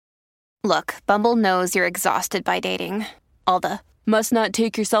Look, Bumble knows you're exhausted by dating. All the must not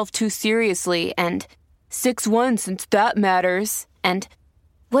take yourself too seriously and 6'1" since that matters. And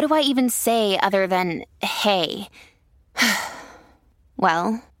what do I even say other than, hey?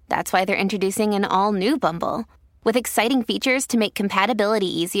 Well, that's why they're introducing an all-new Bumble with exciting features to make compatibility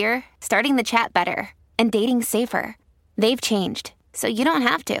easier, starting the chat better, and dating safer. They've changed, so you don't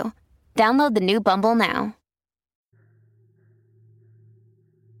have to. Download the new Bumble now.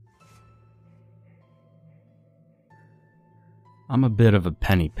 I'm a bit of a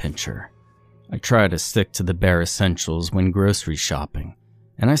penny pincher. I try to stick to the bare essentials when grocery shopping,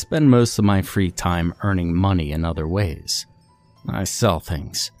 and I spend most of my free time earning money in other ways. I sell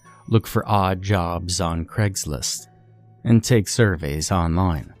things, look for odd jobs on Craigslist, and take surveys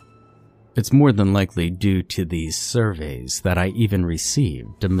online. It's more than likely due to these surveys that I even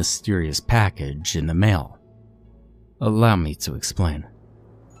received a mysterious package in the mail. Allow me to explain.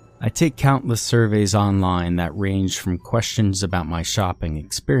 I take countless surveys online that range from questions about my shopping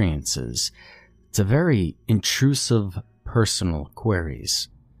experiences to very intrusive personal queries.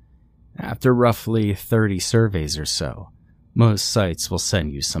 After roughly 30 surveys or so, most sites will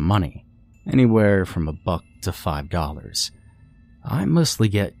send you some money, anywhere from $1 to $5. I mostly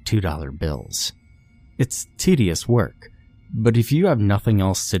get $2 bills. It's tedious work, but if you have nothing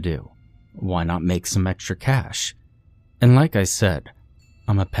else to do, why not make some extra cash? And like I said,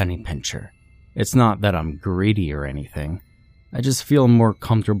 I'm a penny pincher. It's not that I'm greedy or anything. I just feel more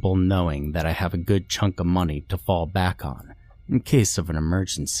comfortable knowing that I have a good chunk of money to fall back on in case of an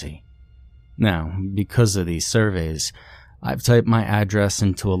emergency. Now, because of these surveys, I've typed my address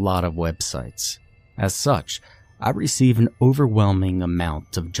into a lot of websites. As such, I receive an overwhelming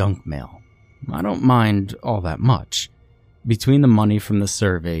amount of junk mail. I don't mind all that much. Between the money from the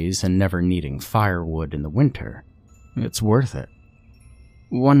surveys and never needing firewood in the winter, it's worth it.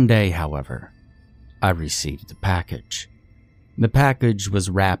 One day, however, I received a package. The package was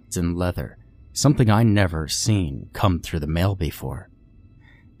wrapped in leather, something I never seen come through the mail before.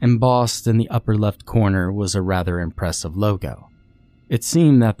 Embossed in the upper left corner was a rather impressive logo. It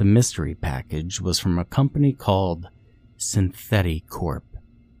seemed that the mystery package was from a company called Synthetic Corp.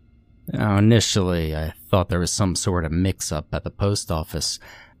 Now, initially, I thought there was some sort of mix-up at the post office,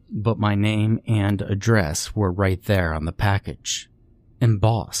 but my name and address were right there on the package,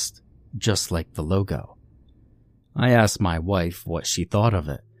 embossed, just like the logo. I asked my wife what she thought of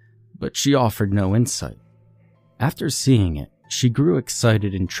it, but she offered no insight. After seeing it, she grew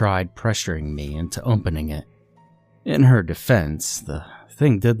excited and tried pressuring me into opening it. In her defense, the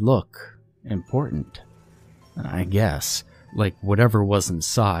thing did look important. I guess, like whatever was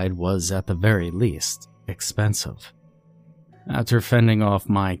inside was at the very least expensive. After fending off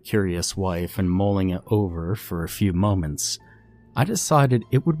my curious wife and mulling it over for a few moments, I decided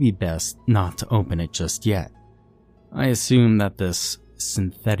it would be best not to open it just yet. I assumed that this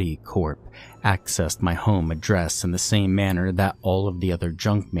Synthetic Corp accessed my home address in the same manner that all of the other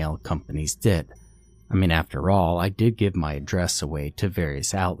junk mail companies did. I mean, after all, I did give my address away to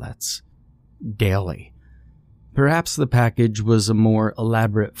various outlets. Daily. Perhaps the package was a more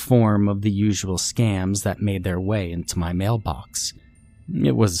elaborate form of the usual scams that made their way into my mailbox.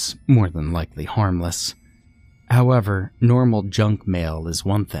 It was more than likely harmless. However, normal junk mail is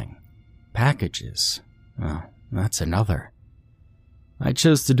one thing. Packages, well, that's another. I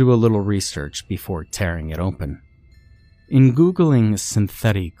chose to do a little research before tearing it open. In Googling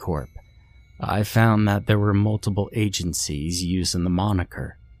Synthetic Corp, I found that there were multiple agencies using the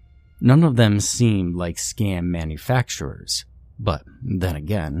moniker. None of them seemed like scam manufacturers, but then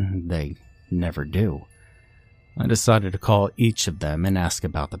again, they never do. I decided to call each of them and ask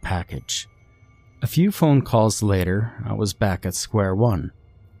about the package. A few phone calls later, I was back at square one.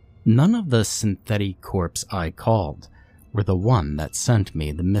 None of the Synthetic Corps I called were the one that sent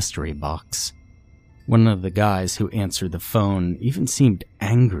me the mystery box. One of the guys who answered the phone even seemed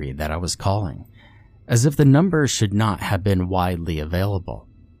angry that I was calling, as if the number should not have been widely available.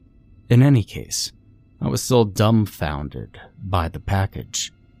 In any case, I was still dumbfounded by the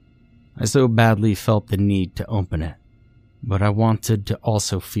package. I so badly felt the need to open it, but I wanted to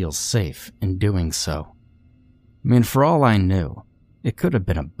also feel safe in doing so. I mean, for all I knew, it could have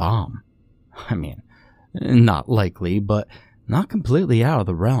been a bomb. I mean, not likely, but not completely out of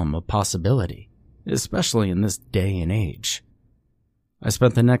the realm of possibility, especially in this day and age. I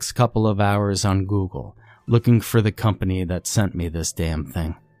spent the next couple of hours on Google looking for the company that sent me this damn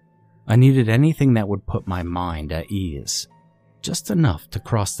thing. I needed anything that would put my mind at ease, just enough to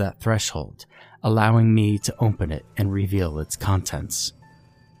cross that threshold, allowing me to open it and reveal its contents.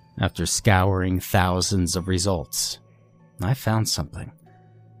 After scouring thousands of results, I found something.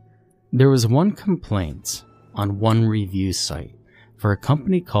 There was one complaint on one review site for a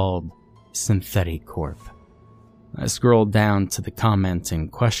company called Synthetic Corp. I scrolled down to the comment in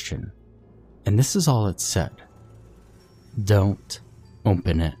question, and this is all it said. Don't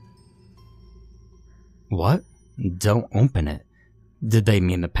open it. What? Don't open it? Did they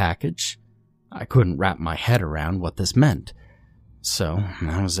mean the package? I couldn't wrap my head around what this meant. So,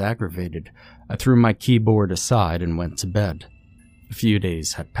 I was aggravated. I threw my keyboard aside and went to bed. A few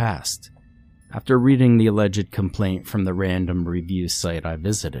days had passed. After reading the alleged complaint from the random review site I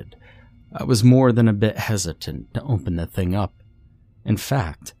visited, I was more than a bit hesitant to open the thing up. In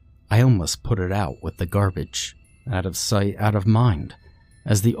fact, I almost put it out with the garbage. Out of sight, out of mind,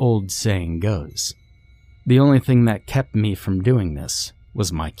 as the old saying goes. The only thing that kept me from doing this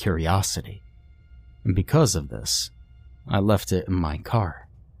was my curiosity. And because of this, I left it in my car.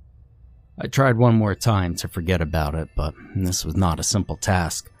 I tried one more time to forget about it, but this was not a simple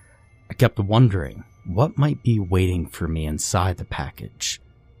task. I kept wondering what might be waiting for me inside the package.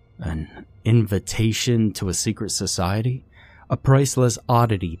 An invitation to a secret society? A priceless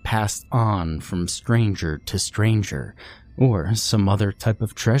oddity passed on from stranger to stranger, or some other type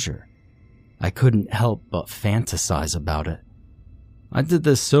of treasure? I couldn't help but fantasize about it. I did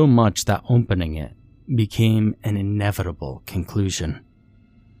this so much that opening it became an inevitable conclusion.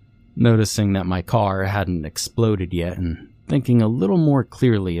 Noticing that my car hadn't exploded yet and thinking a little more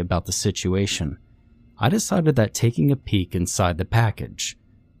clearly about the situation, I decided that taking a peek inside the package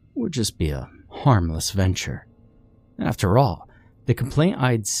would just be a harmless venture. After all, the complaint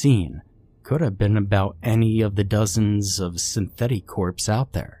I'd seen could have been about any of the dozens of synthetic corpse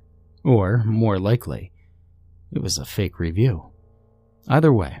out there. Or, more likely, it was a fake review.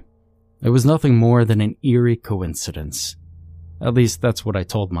 Either way, it was nothing more than an eerie coincidence. At least that's what I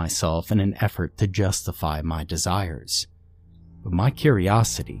told myself in an effort to justify my desires. But my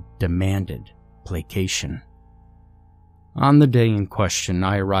curiosity demanded placation. On the day in question,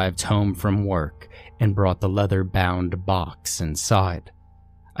 I arrived home from work and brought the leather-bound box inside.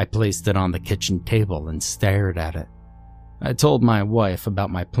 I placed it on the kitchen table and stared at it. I told my wife about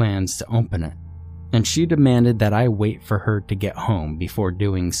my plans to open it, and she demanded that I wait for her to get home before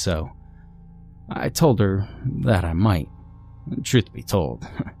doing so. I told her that I might. Truth be told,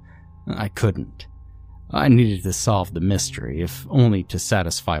 I couldn't. I needed to solve the mystery, if only to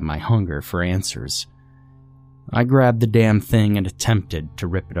satisfy my hunger for answers. I grabbed the damn thing and attempted to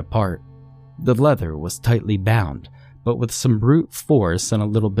rip it apart. The leather was tightly bound, but with some brute force and a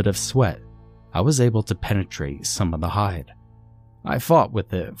little bit of sweat, I was able to penetrate some of the hide. I fought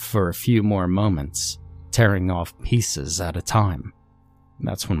with it for a few more moments, tearing off pieces at a time.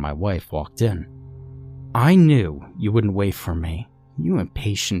 That's when my wife walked in. "I knew you wouldn't wait for me, you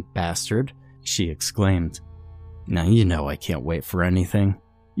impatient bastard," she exclaimed. "Now you know I can't wait for anything.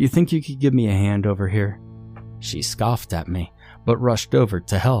 You think you could give me a hand over here?" She scoffed at me, but rushed over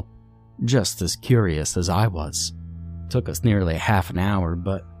to help, just as curious as I was. It took us nearly half an hour,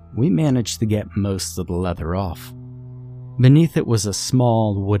 but we managed to get most of the leather off. Beneath it was a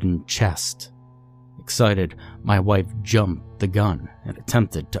small wooden chest. Excited, my wife jumped the gun and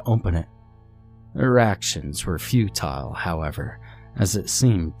attempted to open it. Her actions were futile, however, as it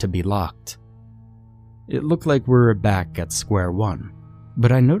seemed to be locked. It looked like we were back at square one,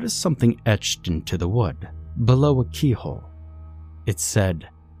 but I noticed something etched into the wood, below a keyhole. It said,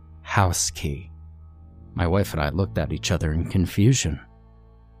 "House key." My wife and I looked at each other in confusion.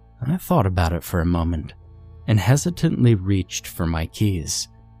 I thought about it for a moment, and hesitantly reached for my keys.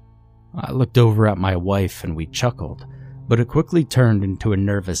 I looked over at my wife and we chuckled, but it quickly turned into a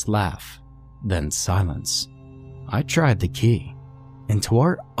nervous laugh, then silence. I tried the key, and to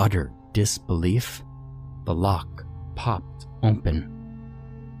our utter disbelief, the lock popped open.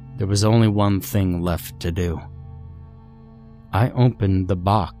 There was only one thing left to do. I opened the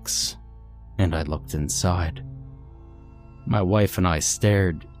box, and I looked inside. My wife and I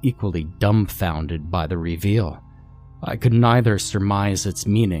stared, equally dumbfounded by the reveal. I could neither surmise its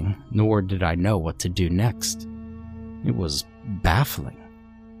meaning, nor did I know what to do next. It was baffling.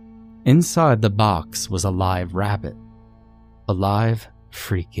 Inside the box was a live rabbit. A live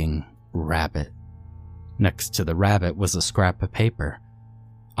freaking rabbit. Next to the rabbit was a scrap of paper.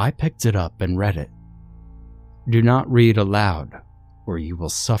 I picked it up and read it. "Do not read aloud, or you will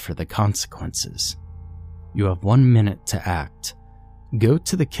suffer the consequences. You have 1 minute to act. Go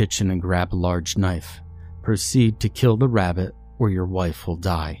to the kitchen and grab a large knife. Proceed to kill the rabbit, or your wife will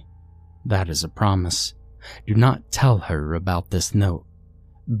die. That is a promise. Do not tell her about this note.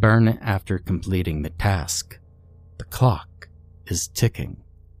 Burn it after completing the task. The clock is ticking."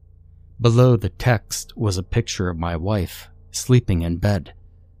 Below the text was a picture of my wife, sleeping in bed.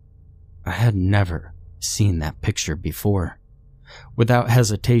 I had never seen that picture before. Without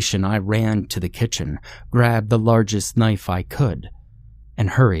hesitation, I ran to the kitchen, grabbed the largest knife I could,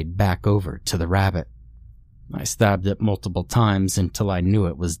 and hurried back over to the rabbit. I stabbed it multiple times until I knew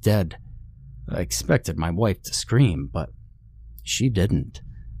it was dead. I expected my wife to scream, but she didn't.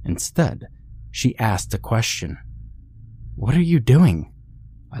 Instead, she asked a question. "What are you doing?"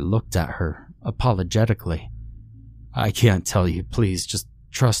 I looked at her apologetically. "I can't tell you, please, just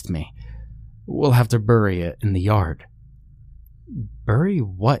trust me. We'll have to bury it in the yard." "Bury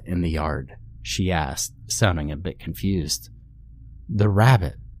what in the yard?" she asked, sounding a bit confused. "The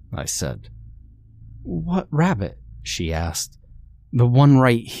rabbit," I said. "What rabbit?" she asked. "The one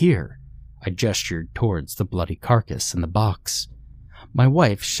right here." I gestured towards the bloody carcass in the box. My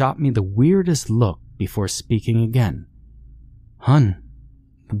wife shot me the weirdest look before speaking again. "Hun,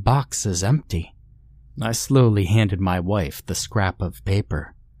 the box is empty." I slowly handed my wife the scrap of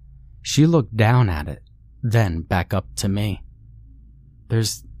paper. She looked down at it, then back up to me.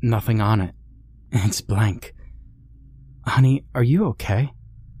 "There's nothing on it. It's blank. Honey, are you okay?"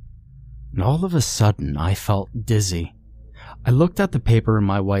 And all of a sudden, I felt dizzy. I looked at the paper in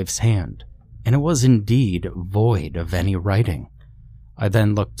my wife's hand, and it was indeed void of any writing. I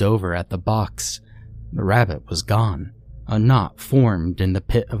then looked over at the box. The rabbit was gone. A knot formed in the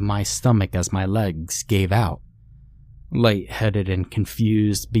pit of my stomach as my legs gave out. Light-headed and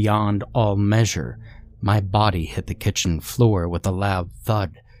confused beyond all measure, my body hit the kitchen floor with a loud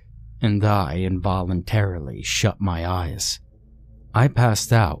thud, and I involuntarily shut my eyes. I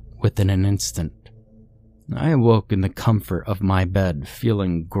passed out within an instant. I awoke in the comfort of my bed,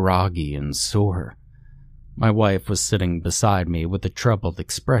 feeling groggy and sore. My wife was sitting beside me with a troubled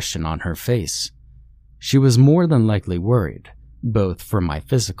expression on her face. She was more than likely worried, both for my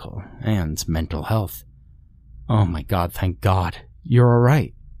physical and mental health. "Oh my God, thank God. You're all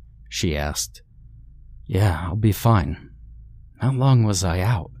right?" she asked. "Yeah, I'll be fine. How long was I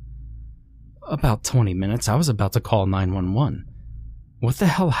out?" "About 20 minutes. I was about to call 911. "What the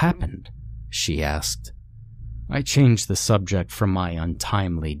hell happened?" she asked. I changed the subject from my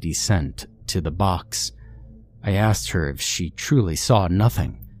untimely descent to the box. I asked her if she truly saw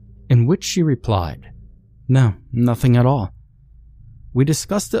nothing, in which she replied, "No, nothing at all." We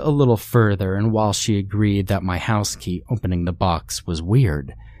discussed it a little further, and while she agreed that my house key opening the box was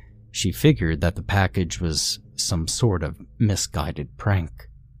weird, she figured that the package was some sort of misguided prank.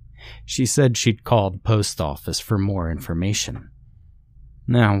 She said she'd call the post office for more information.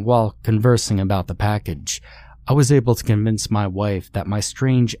 Now, while conversing about the package, I was able to convince my wife that my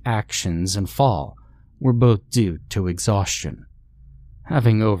strange actions and fall were both due to exhaustion,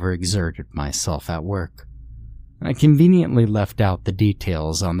 having overexerted myself at work. I conveniently left out the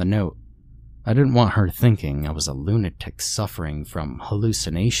details on the note. I didn't want her thinking I was a lunatic suffering from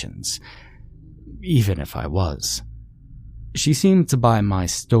hallucinations, even if I was. She seemed to buy my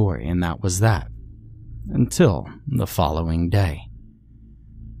story, and that was that, until the following day.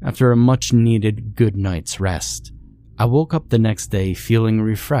 After a much-needed good night's rest, I woke up the next day feeling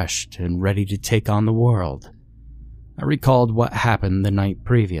refreshed and ready to take on the world. I recalled what happened the night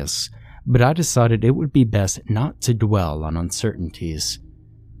previous, but I decided it would be best not to dwell on uncertainties.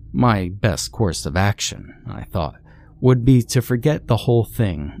 My best course of action, I thought, would be to forget the whole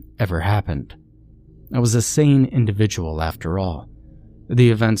thing ever happened. I was a sane individual after all. The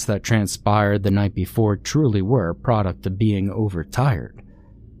events that transpired the night before truly were a product of being overtired.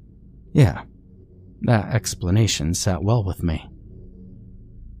 Yeah, that explanation sat well with me.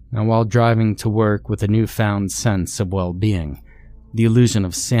 Now, while driving to work with a newfound sense of well-being, the illusion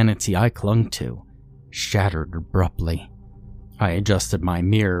of sanity I clung to shattered abruptly. I adjusted my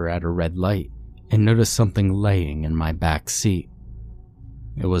mirror at a red light and noticed something laying in my back seat.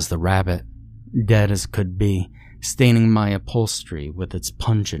 It was the rabbit, dead as could be, staining my upholstery with its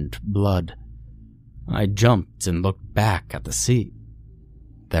pungent blood. I jumped and looked back at the seat.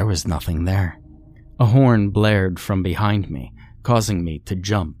 There was nothing there. A horn blared from behind me, causing me to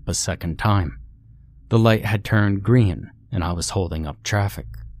jump a second time. The light had turned green, and I was holding up traffic.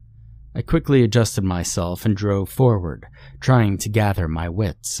 I quickly adjusted myself and drove forward, trying to gather my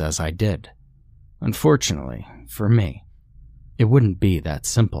wits as I did. Unfortunately, for me, it wouldn't be that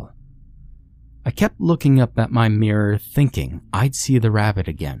simple. I kept looking up at my mirror thinking I'd see the rabbit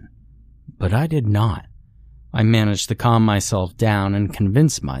again, but I did not. I managed to calm myself down and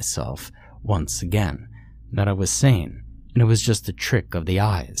convince myself, once again, that I was sane and it was just a trick of the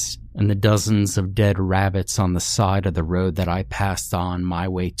eyes, and the dozens of dead rabbits on the side of the road that I passed on my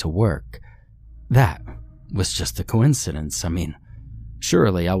way to work. That was just a coincidence. I mean,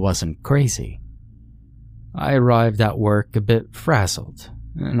 surely I wasn't crazy. I arrived at work a bit frazzled,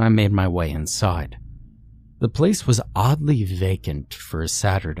 and I made my way inside. The place was oddly vacant for a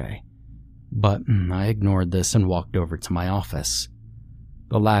Saturday, but I ignored this and walked over to my office.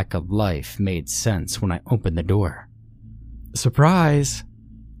 The lack of life made sense when I opened the door. Surprise!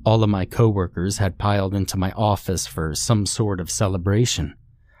 All of my coworkers had piled into my office for some sort of celebration.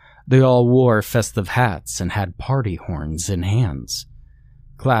 They all wore festive hats and had party horns in hands.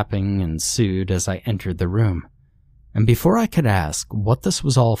 Clapping ensued as I entered the room, and before I could ask what this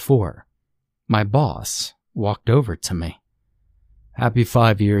was all for, my boss walked over to me. "Happy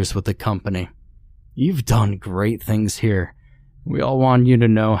 5 years with the company. You've done great things here. We all want you to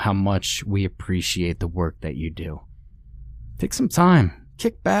know how much we appreciate the work that you do. Take some time,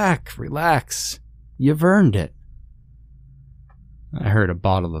 kick back, relax. You've earned it." I heard a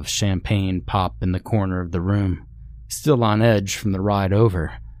bottle of champagne pop in the corner of the room. Still on edge from the ride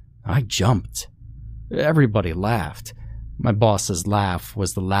over, I jumped. Everybody laughed. My boss's laugh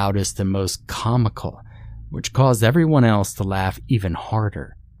was the loudest and most comical, which caused everyone else to laugh even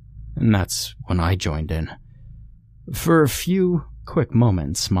harder. And that's when I joined in. For a few quick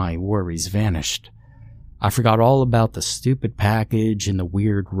moments, my worries vanished. I forgot all about the stupid package and the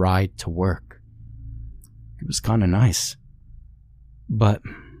weird ride to work. It was kind of nice. But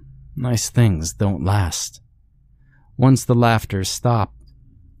nice things don't last. Once the laughter stopped,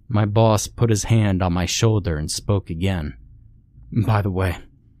 my boss put his hand on my shoulder and spoke again. "By the way,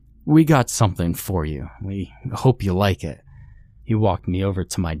 we got something for you. We hope you like it." He walked me over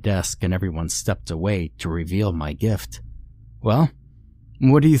to my desk and everyone stepped away to reveal my gift. "Well,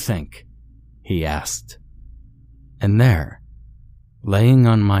 what do you think?" he asked. And there, laying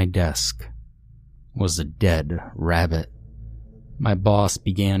on my desk, was a dead rabbit. My boss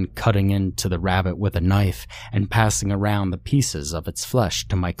began cutting into the rabbit with a knife and passing around the pieces of its flesh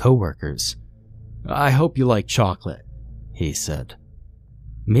to my coworkers. "I hope you like chocolate," he said.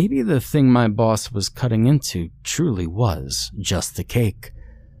 Maybe the thing my boss was cutting into truly was just a cake,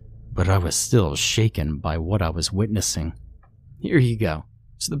 but I was still shaken by what I was witnessing. "Here you go.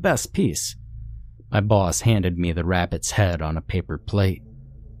 It's the best piece." My boss handed me the rabbit's head on a paper plate,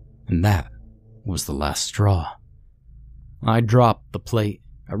 and that was the last straw. I dropped the plate.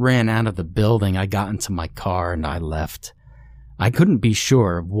 I ran out of the building. I got into my car and I left. I couldn't be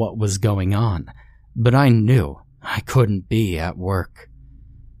sure of what was going on, but I knew I couldn't be at work.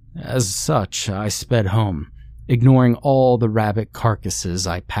 As such, I sped home, ignoring all the rabbit carcasses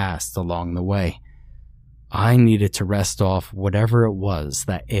I passed along the way. I needed to rest off whatever it was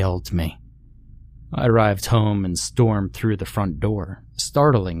that ailed me. I arrived home and stormed through the front door,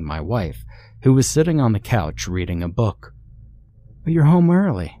 startling my wife, who was sitting on the couch reading a book. "But you're home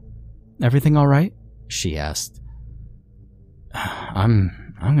early. Everything all right?" she asked. I'm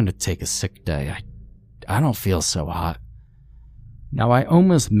going to take a sick day. I don't feel so hot." Now, I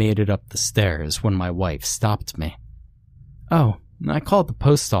almost made it up the stairs when my wife stopped me. "Oh, I called the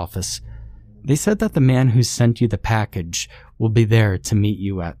post office. They said that the man who sent you the package will be there to meet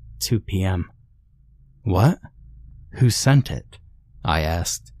you at 2 p.m. "What? Who sent it?" I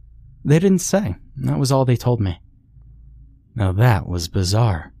asked. "They didn't say. That was all they told me." Now that was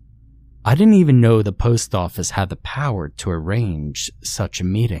bizarre. I didn't even know the post office had the power to arrange such a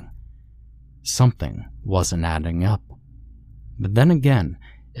meeting. Something wasn't adding up. But then again,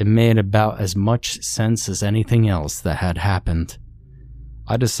 it made about as much sense as anything else that had happened.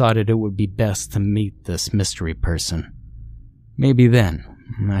 I decided it would be best to meet this mystery person. Maybe then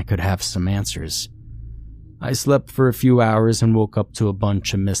I could have some answers. I slept for a few hours and woke up to a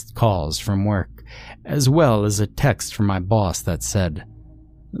bunch of missed calls from work, as well as a text from my boss that said,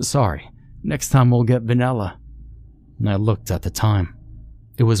 "Sorry, next time we'll get vanilla." And I looked at the time.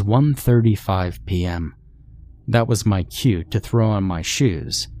 It was 1:35 p.m. That was my cue to throw on my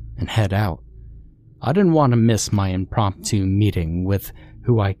shoes and head out. I didn't want to miss my impromptu meeting with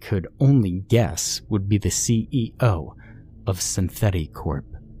who I could only guess would be the CEO of Synthetic Corp.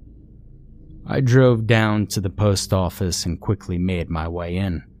 I drove down to the post office and quickly made my way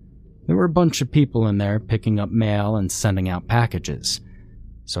in. There were a bunch of people in there picking up mail and sending out packages,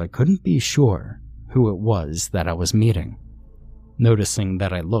 so I couldn't be sure who it was that I was meeting. Noticing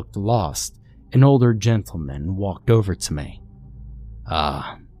that I looked lost, an older gentleman walked over to me.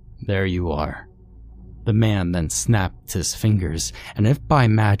 "Ah, there you are." The man then snapped his fingers, and if by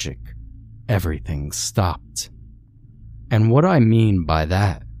magic, everything stopped. And what I mean by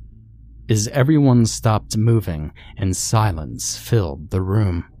that is everyone stopped moving and silence filled the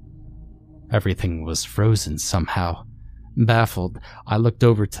room. Everything was frozen somehow. Baffled, I looked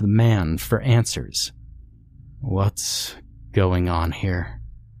over to the man for answers. "What's going on here?"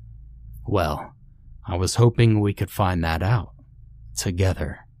 "Well, I was hoping we could find that out,"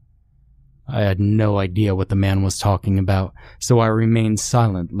 together. I had no idea what the man was talking about, so I remained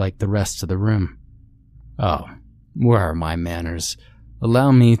silent like the rest of the room. Oh, where are my manners?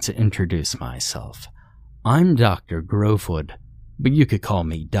 Allow me to introduce myself. I'm Dr. Grovewood, but you could call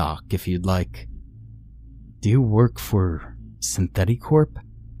me Doc if you'd like. Do you work for Syntheticorp?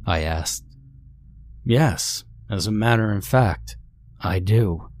 I asked. Yes, as a matter of fact, I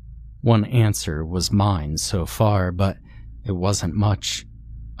do. One answer was mine so far, but it wasn't much.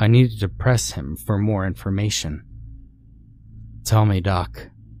 I needed to press him for more information. Tell me, Doc,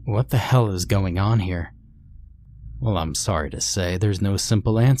 what the hell is going on here? Well, I'm sorry to say there's no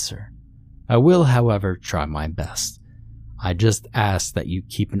simple answer. I will, however, try my best. I just ask that you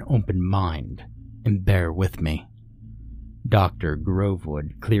keep an open mind and bear with me. Dr.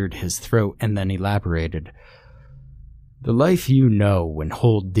 Grovewood cleared his throat and then elaborated. The life you know and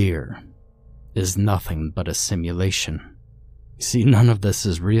hold dear is nothing but a simulation. See, none of this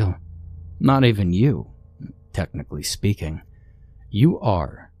is real. Not even you, technically speaking. You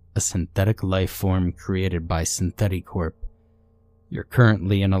are a synthetic life form created by Syntheticorp. You're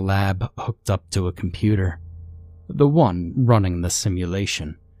currently in a lab hooked up to a computer, the one running the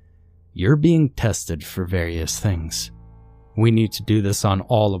simulation. You're being tested for various things. We need to do this on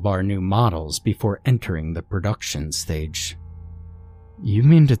all of our new models before entering the production stage. You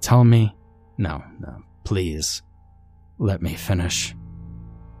mean to tell me? No, please. Let me finish.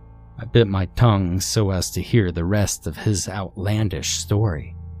 I bit my tongue so as to hear the rest of his outlandish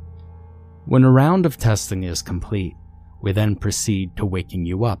story. When a round of testing is complete, we then proceed to waking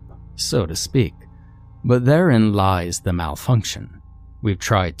you up, so to speak. But therein lies the malfunction. We've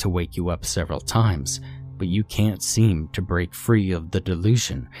tried to wake you up several times, but you can't seem to break free of the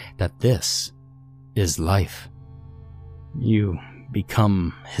delusion that this is life. You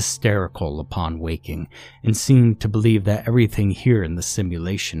become hysterical upon waking and seem to believe that everything here in the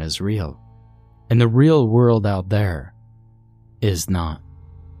simulation is real, and the real world out there is not.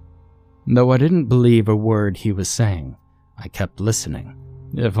 Though I didn't believe a word he was saying, I kept listening,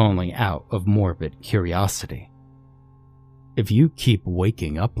 if only out of morbid curiosity. If you keep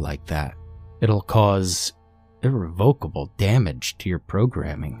waking up like that, it'll cause irrevocable damage to your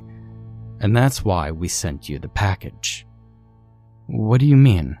programming, and that's why we sent you the package. What do you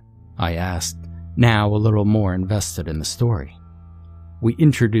mean? I asked, now a little more invested in the story. We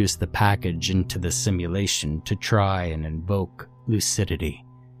introduced the package into the simulation to try and invoke lucidity.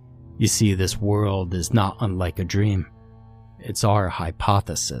 You see, this world is not unlike a dream. It's our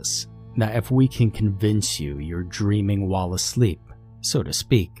hypothesis that if we can convince you you're dreaming while asleep, so to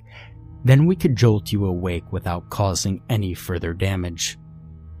speak, then we could jolt you awake without causing any further damage.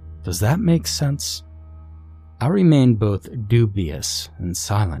 Does that make sense? I remained both dubious and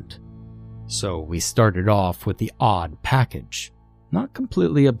silent. So we started off with the odd package. Not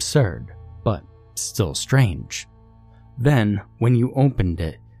completely absurd, but still strange. Then, when you opened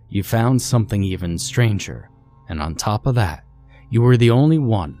it, you found something even stranger, and on top of that, you were the only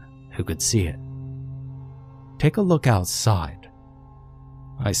one who could see it. Take a look outside.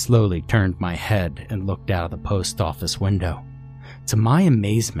 I slowly turned my head and looked out of the post office window. To my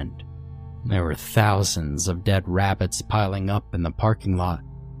amazement, there were thousands of dead rabbits piling up in the parking lot.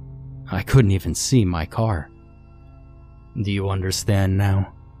 I couldn't even see my car. Do you understand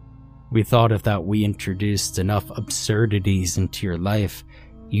now? We thought if that we introduced enough absurdities into your life,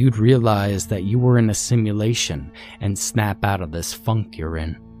 you'd realize that you were in a simulation and snap out of this funk you're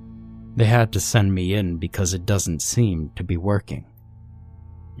in. They had to send me in because it doesn't seem to be working.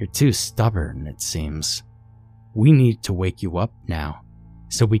 You're too stubborn, it seems. We need to wake you up now,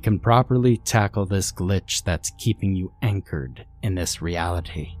 so we can properly tackle this glitch that's keeping you anchored in this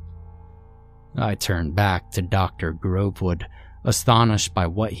reality. I turned back to Dr. Grovewood, astonished by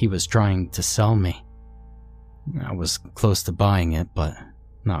what he was trying to sell me. I was close to buying it, but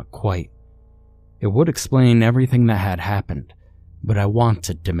not quite. It would explain everything that had happened, but I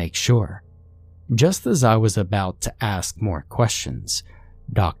wanted to make sure. Just as I was about to ask more questions,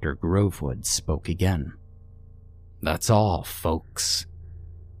 Dr. Grovewood spoke again. That's all, folks.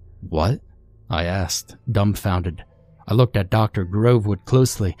 What? I asked, dumbfounded. I looked at Dr. Grovewood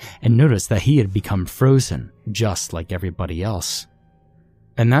closely and noticed that he had become frozen, just like everybody else.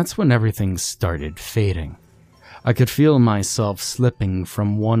 And that's when everything started fading. I could feel myself slipping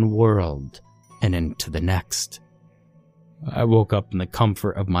from one world and into the next. I woke up in the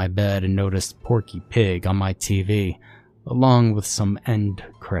comfort of my bed and noticed Porky Pig on my TV, along with some end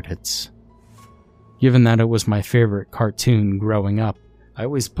credits. Given that it was my favorite cartoon growing up, I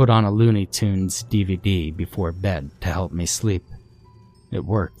always put on a Looney Tunes DVD before bed to help me sleep. It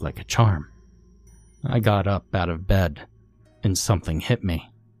worked like a charm. I got up out of bed. and something hit me.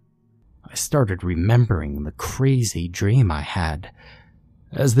 I started remembering the crazy dream I had.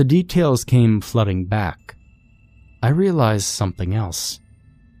 As the details came flooding back, I realized something else.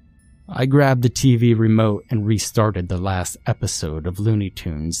 I grabbed the TV remote and restarted the last episode of Looney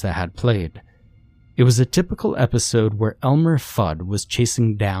Tunes that had played. It was a typical episode where Elmer Fudd was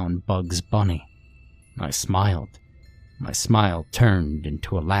chasing down Bugs Bunny. I smiled. My smile turned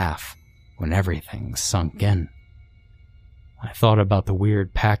into a laugh when everything sunk in. I thought about the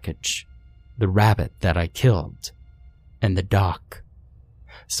weird package, the rabbit that I killed, and the doc.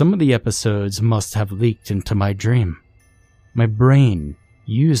 Some of the episodes must have leaked into my dream. My brain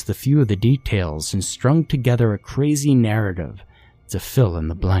used a few of the details and strung together a crazy narrative to fill in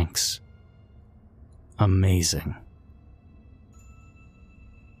the blanks. Amazing.